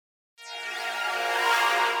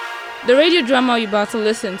The radio drama you're about to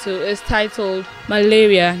listen to is titled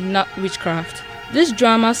Malaria, Not Witchcraft. This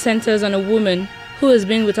drama centers on a woman who has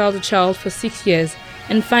been without a child for 6 years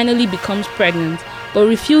and finally becomes pregnant, but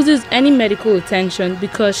refuses any medical attention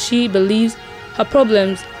because she believes her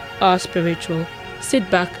problems are spiritual. Sit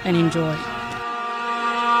back and enjoy.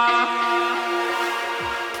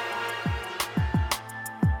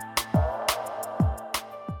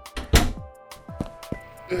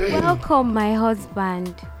 Welcome, my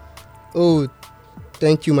husband. Oh,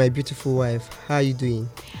 thank you, my beautiful wife. How are you doing?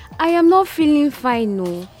 I am not feeling fine,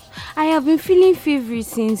 no. I have been feeling feverish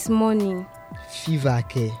since morning. Fever,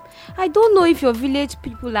 okay? I don't know if your village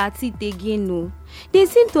people are at it again, no. They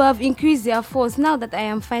seem to have increased their force now that I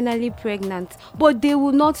am finally pregnant, but they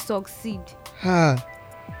will not succeed.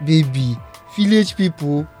 Baby, village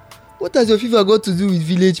people? What has your fever got to do with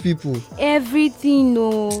village people? Everything,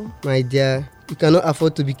 no. My dear, you cannot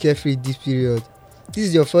afford to be carefree this period. This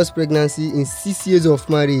is your first pregnancy in 6 years of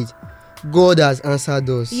marriage. God has answered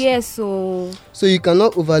us. Yes, so you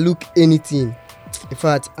cannot overlook anything. In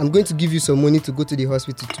fact, I'm going to give you some money to go to the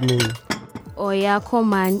hospital tomorrow. Oh yeah,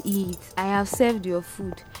 come and eat. I have served your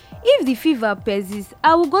food. If the fever persists,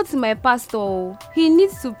 I will go to my pastor. He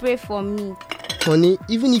needs to pray for me. Honey,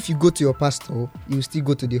 even if you go to your pastor, you will still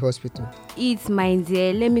go to the hospital. Eat, my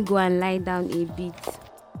dear. Let me go and lie down a bit.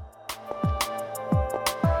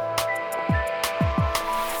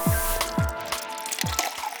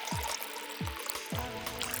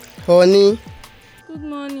 Honey, Good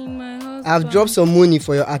morning, my husband. I've dropped some money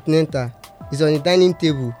for your antenatal. It's on the dining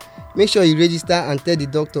table. Make sure you register and tell the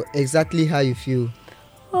doctor exactly how you feel.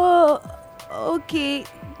 Oh, okay.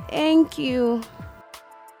 Thank you.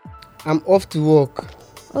 I'm off to work.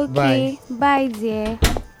 Okay, bye dear.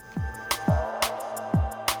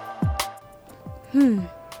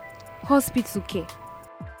 Hospital care.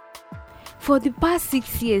 For the past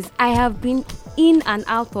 6 years, I have been in and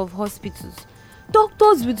out of hospitals.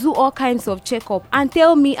 Doctors will do all kinds of checkup and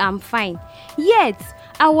tell me I'm fine. Yet,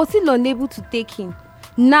 I was still unable to take him.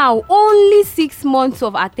 Now, only 6 months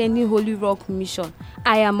of attending Holy Rock Mission,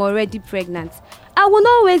 I am already pregnant. I will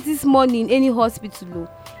not waste this money in any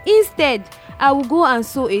hospital. Instead, I will go and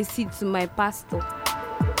sow a seed to my pastor.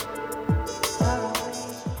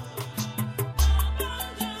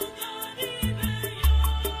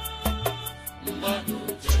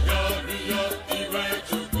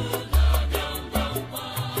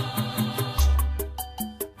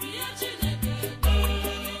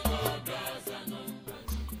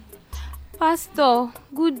 Pastor,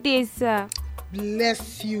 good day, sir.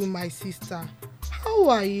 Bless you, my sister. How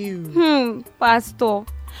are you? Pastor,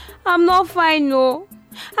 I'm not fine, no.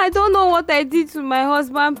 I don't know what I did to my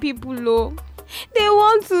husband people, oh. They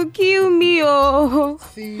want to kill me, oh.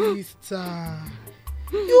 Sister,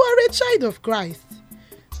 you are a child of Christ.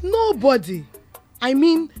 Nobody,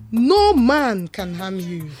 no man can harm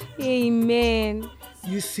you. Amen.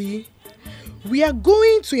 You see, we are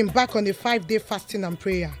going to embark on a 5-day fasting and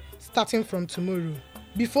prayer, starting from tomorrow.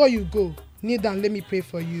 Before you go, kneel down, let me pray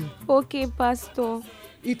for you. Okay, Pastor.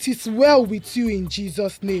 It is well with you in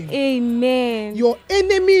Jesus' name. Amen. Your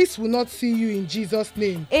enemies will not see you in Jesus'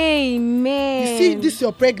 name. Amen. You see, this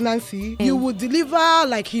your pregnancy, you will deliver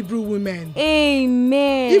like Hebrew women.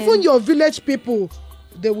 Amen. Even your village people,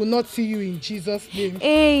 they will not see you in Jesus' name.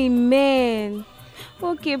 Amen.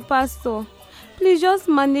 Okay, Pastor. Please just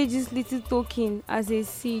manage this little token as a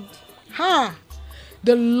seed.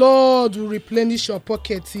 The Lord will replenish your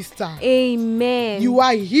pocket, sister. Amen. You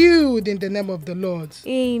are healed in the name of the Lord.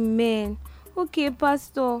 Amen. Okay,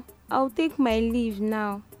 Pastor. I'll take my leave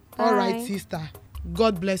now. Bye. All right, sister.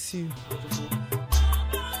 God bless you.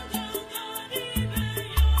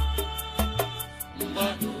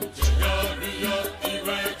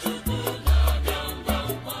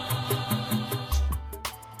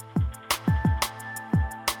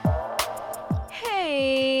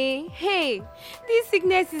 Hey, this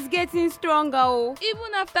sickness is getting stronger, oh.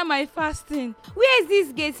 Even after my fasting. Where is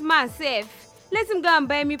this gate man safe? Let him go and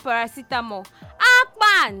buy me paracetamol.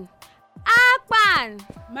 Akpan!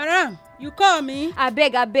 Madam, you call me? I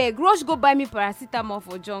beg. Rush go buy me paracetamol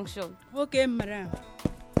for junction. Okay, madam.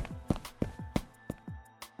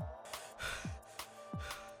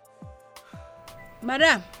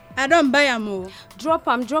 Madam, I don't buy am o. Drop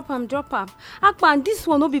am. Akpan, this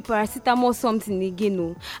one no be paracetamol something again,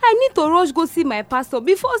 oh. I need to rush go see my pastor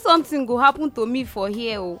before something go happen to me for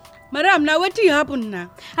here, oh. Madam, now wetin happen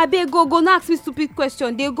now? Abeg go no ask me stupid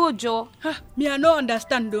question. Dey go, Joe. Me I no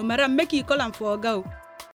understand though. Madam, make you call am for oga o.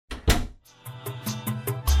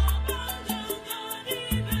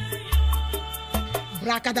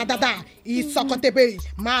 Brakadadada, Isokotebe,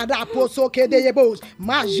 Maraposoke de Yebos,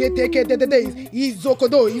 Majeteke de Days,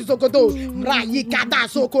 Izokodo, Mrayikada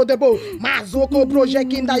Soko debo, Mazoko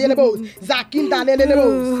Projekinda Yelebos, Zakinda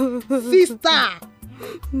Lelebos. Sister,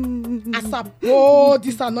 as I pour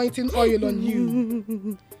this anointing oil on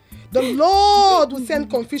you, the Lord will send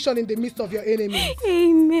confusion in the midst of your enemies.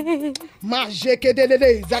 Amen.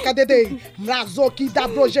 Majekedede, Zakadede, Mrazoki da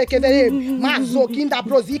Brojekedede, Mazoki da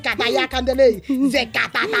Brozika Dayakandele,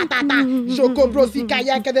 Zekatatata, Joko Brozika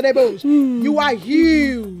Yakadebos. You are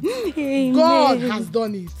healed. Amen. God has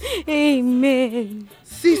done it. Amen.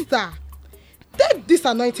 Sister, take this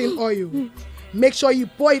anointing oil. Make sure you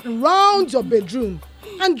pour it round your bedroom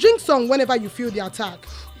and drink some whenever you feel the attack.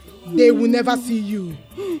 They will never see you.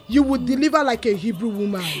 You will deliver like a Hebrew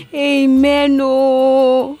woman. Amen.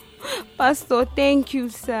 Oh, Pastor, thank you,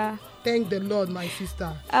 sir. Thank the Lord, my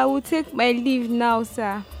sister. I will take my leave now,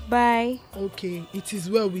 sir. Bye. Okay, it is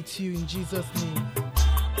well with you in Jesus' name.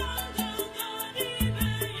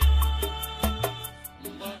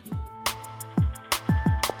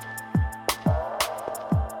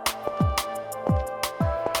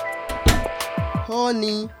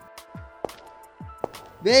 Honey.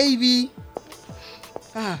 Baby.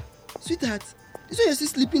 Sweetheart. This one you're still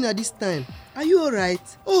sleeping at this time. Are you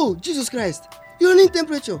alright? Oh, Jesus Christ. You're running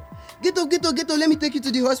temperature. Get up. Let me take you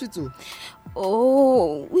to the hospital.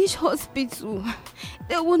 Oh, which hospital?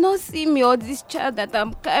 They will not see me or this child that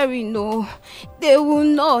I'm carrying, no. They will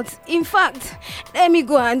not. In fact, let me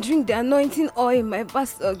go and drink the anointing oil my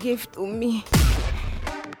pastor gave to me.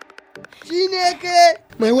 Chineke!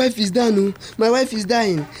 My wife is down, oh. My wife is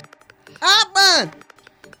dying. Akpan!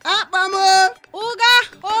 Akpamo! Oga!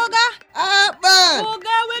 Akpan!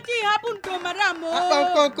 Oga, wetin happen to Madam?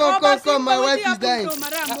 Akpan, come. My wife is dying.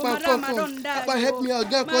 Akpan, come. Akpan, help me out.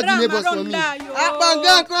 Go and call the neighbors for me. Akpan, go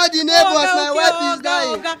and call the neighbors. My wife is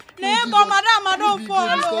dying. Neighbor, Madam, I don't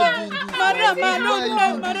follow. Madam, I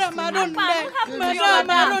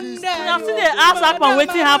don't die. Now see they ask Akpan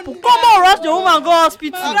wetin happen. Come on, rush the woman go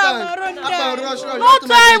hospital. Akpan, rush. No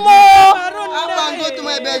time, oh. Akpan, go to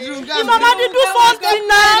my bedroom. If Mama did do something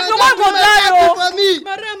now, the one go die, oh. For me.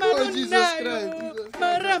 Oh, Jesus Christ.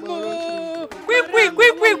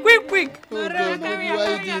 Quick. Oh, God, baby, why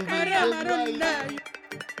you doing this?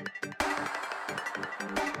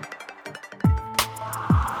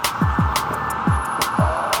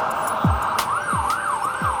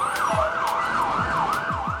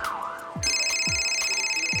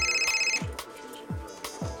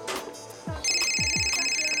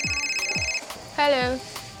 Hello.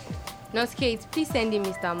 Nurse Kate, please send in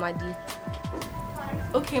Mr. Amadi.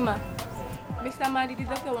 Okay, ma. Mr. Amadi, the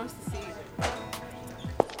doctor wants to see you.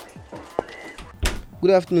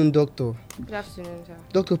 Good afternoon, doctor. Good afternoon, sir.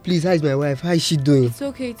 Doctor, please, how is my wife? How is she doing? It's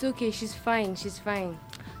okay. She's fine.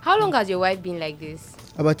 How long has your wife been like this?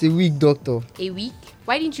 About a week, doctor. A week?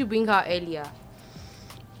 Why didn't you bring her earlier?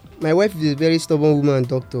 My wife is a very stubborn woman,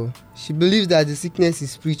 doctor. She believes that the sickness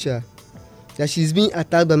is spiritual. That she's being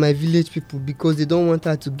attacked by my village people because they don't want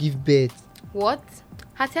her to give birth. What?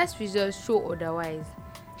 Her test results show otherwise.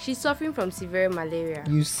 She's suffering from severe malaria.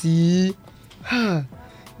 You see?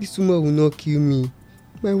 This woman will not kill me.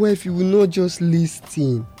 My wife, you will not just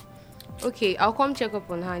listen. Okay, I'll come check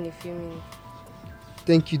up on her in a few minutes.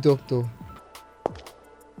 Thank you, doctor.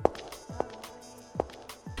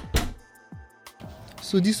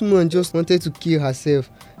 So this woman just wanted to kill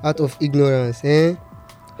herself out of ignorance, eh?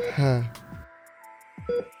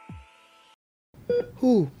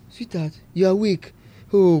 Oh, sweetheart, you're awake.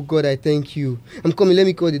 Oh, God, I thank you. I'm coming, let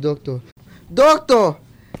me call the doctor. Doctor!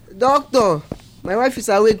 My wife is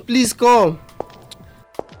awake, please come.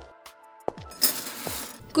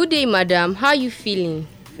 Good day, madam. How are you feeling?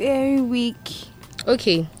 Very weak.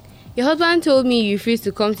 Okay. Your husband told me you refused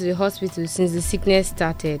to come to the hospital since the sickness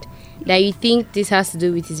started. That you think this has to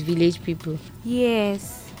do with his village people.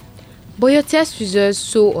 Yes. But your test results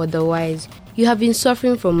show otherwise. You have been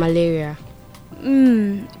suffering from malaria.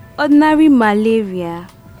 Ordinary malaria.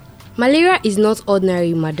 Malaria is not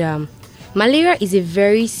ordinary, madam. Malaria is a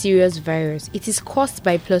very serious virus. It is caused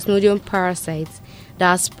by Plasmodium parasites that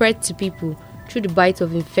are spread to people through the bite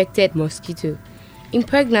of infected mosquito. In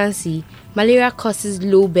pregnancy, malaria causes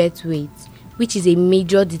low birth weight, which is a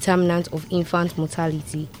major determinant of infant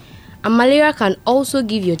mortality. And malaria can also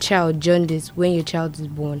give your child jaundice when your child is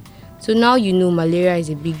born. So now you know malaria is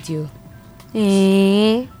a big deal.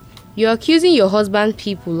 You're accusing your husband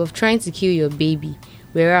people of trying to kill your baby,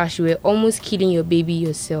 whereas you were almost killing your baby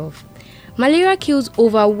yourself. Malaria kills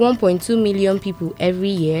over 1.2 million people every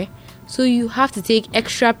year, so you have to take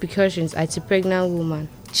extra precautions as a pregnant woman.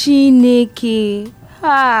 Chineke.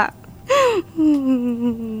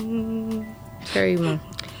 Sorry, ma.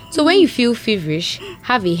 So when you feel feverish,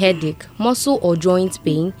 have a headache, muscle or joint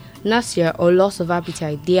pain, nausea or loss of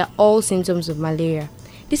appetite, they are all symptoms of malaria.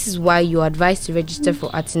 This is why you are advised to register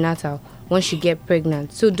for antenatal once you get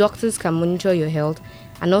pregnant, so doctors can monitor your health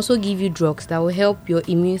and also give you drugs that will help your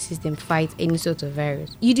immune system fight any sort of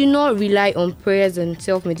virus. You do not rely on prayers and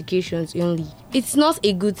self-medications only. It's not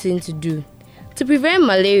a good thing to do. To prevent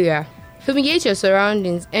malaria, fumigate your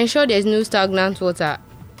surroundings. Ensure there's no stagnant water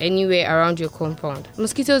anywhere around your compound.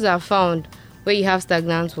 Mosquitoes are found where you have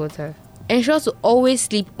stagnant water. Ensure to always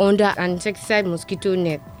sleep under an insecticide mosquito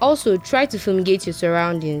net. Also, try to fumigate your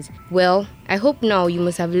surroundings. Well, I hope now you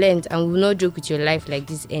must have learned and will not joke with your life like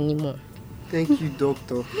this anymore. Thank you,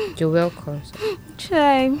 doctor. You're welcome.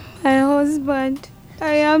 Try, my husband.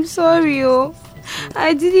 I am sorry, oh.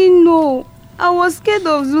 I didn't know. I was scared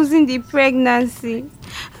of losing the pregnancy.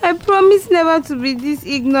 I promise never to be this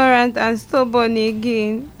ignorant and stubborn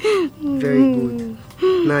again. Very good.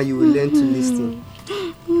 Now you will learn to listen.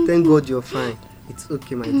 Thank God you're fine. It's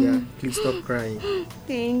okay, my dear. Please stop crying.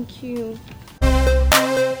 Thank you.